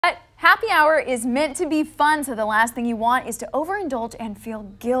Happy hour is meant to be fun, so the last thing you want is to overindulge and feel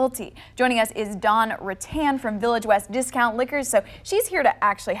guilty. Joining us is Dawn Rattan from Village West Discount Liquors, so she's here to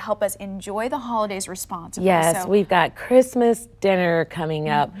actually help us enjoy the holidays responsibly. Yes, we've got Christmas dinner coming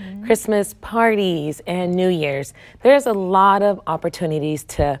up, Christmas parties, and New Year's. There's a lot of opportunities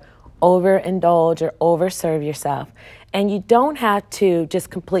to overindulge or overserve yourself. And you don't have to just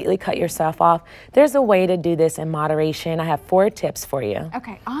completely cut yourself off. There's a way to do this in moderation. I have 4 tips for you.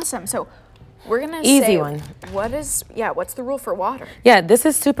 Okay, awesome. So we're gonna easy one. What's the rule for water? Yeah, this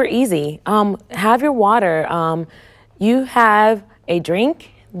is super easy. Have your water. You have a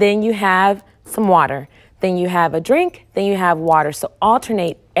drink, then you have some water. Then you have a drink, then you have water. So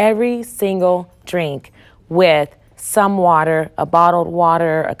alternate every single drink with some water, a bottled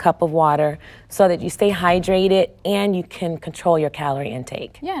water, a cup of water, so that you stay hydrated and you can control your calorie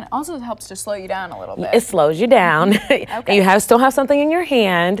intake. Yeah, and it also helps to slow you down a little bit. It slows you down. Okay. And you still have something in your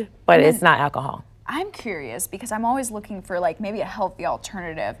hand, but it's not alcohol. I'm curious because I'm always looking for like maybe a healthy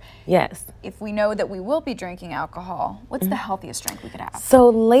alternative. Yes. If we know that we will be drinking alcohol, what's the healthiest drink we could have? So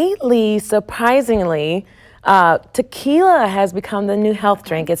lately, surprisingly, tequila has become the new health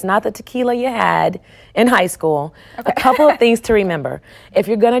drink. It's not the tequila you had in high school. A couple of things to remember. If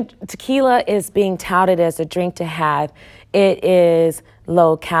you're tequila is being touted as a drink to have. It is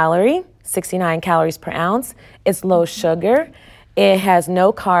low calorie, 69 calories per ounce. It's low sugar. It has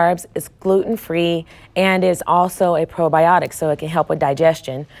no carbs, it's gluten-free, and is also a probiotic, so it can help with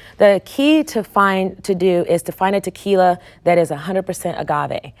digestion. The key to do is to find a tequila that is 100%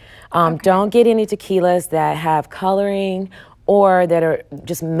 agave. Don't get any tequilas that have coloring or that are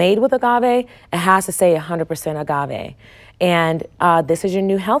just made with agave. It has to say 100% agave. And this is your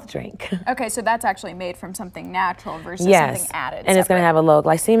new health drink. Okay, so that's actually made from something natural versus something added. And it's going to have a low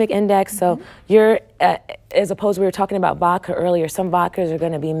glycemic index. So you're, as opposed we were talking about vodka earlier, some vodkas are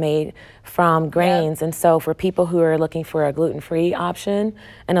going to be made from grains. And so for people who are looking for a gluten-free option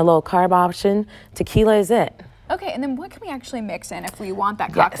and a low carb option, tequila is it. Okay, and then what can we actually mix in if we want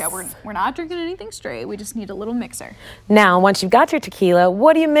that cocktail? We're not drinking anything straight, we just need a little mixer. Now, once you've got your tequila,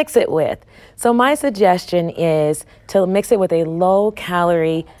 what do you mix it with? So my suggestion is to mix it with a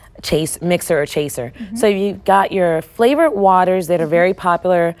low-calorie mixer or chaser. So you've got your flavored waters that are very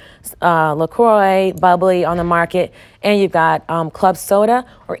popular, LaCroix, bubbly on the market, and you've got club soda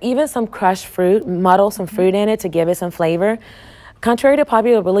or even some crushed fruit, muddle some fruit in it to give it some flavor. Contrary to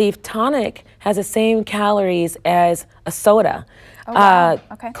popular belief, tonic has the same calories as a soda. Oh, wow.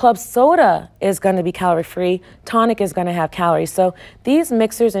 Club soda is going to be calorie-free. Tonic is going to have calories. So these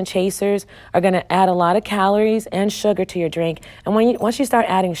mixers and chasers are going to add a lot of calories and sugar to your drink. And once you start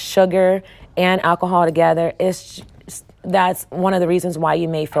adding sugar and alcohol together, that's one of the reasons why you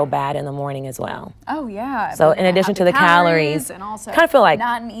may feel bad in the morning as well. Oh yeah. So in addition to the calories, and also kind of feel like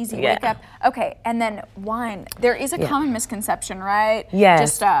not an easy wake up. Okay, and then wine. There is a common misconception, right? Yes.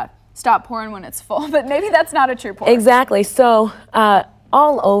 Just stop pouring when it's full, but maybe that's not a true pour. Exactly. So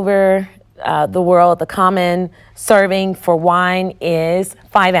all over the world, the common serving for wine is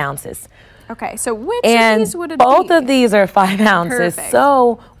 5 ounces. Okay, so which of these would it be? Both of these are 5 ounces. Perfect.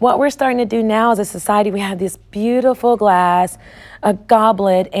 So what we're starting to do now as a society, we have this beautiful glass, a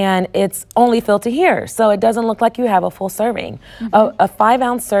goblet, and it's only filled to here. So it doesn't look like you have a full serving. A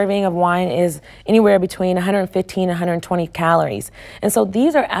 5-ounce serving of wine is anywhere between 115 and 120 calories. And so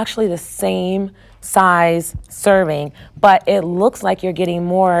these are actually the same size serving, but it looks like you're getting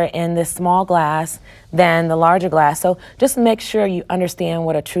more in this small glass than the larger glass. So just make sure you understand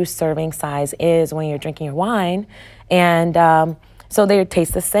what a true serving size is when you're drinking your wine. And so they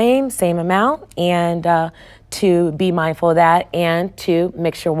taste the same amount, and to be mindful of that and to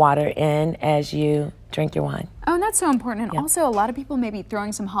mix your water in as you drink your wine. Oh, and that's so important. And also, a lot of people may be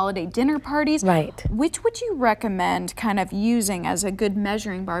throwing some holiday dinner parties. Right. Which would you recommend kind of using as a good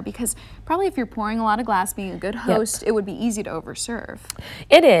measuring bar? Because probably if you're pouring a lot of glass, being a good host, it would be easy to overserve.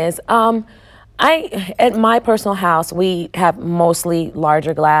 It is. At my personal house, we have mostly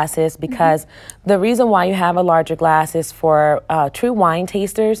larger glasses because the reason why you have a larger glass is for true wine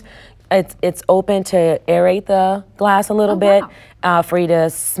tasters. It's open to aerate the glass a little bit for you to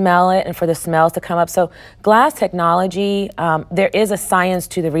smell it and for the smells to come up. So glass technology, there is a science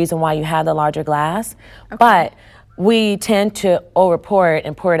to the reason why you have the larger glass, but we tend to over pour it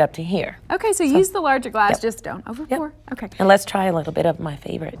and pour it up to here. Okay, so use the larger glass, just don't over pour. Okay. And let's try a little bit of my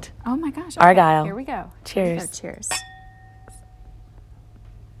favorite. Oh my gosh. Argyle. Here we go. Cheers. Cheers.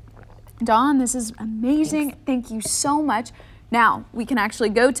 Dawn, this is amazing. Thank you so much. Now, we can actually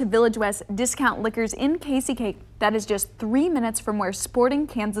go to Village West Discount Liquors in KCK. That is just 3 minutes from where Sporting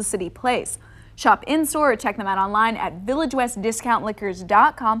Kansas City plays. Shop in-store or check them out online at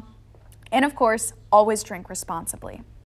villagewestdiscountliquors.com. And of course, always drink responsibly.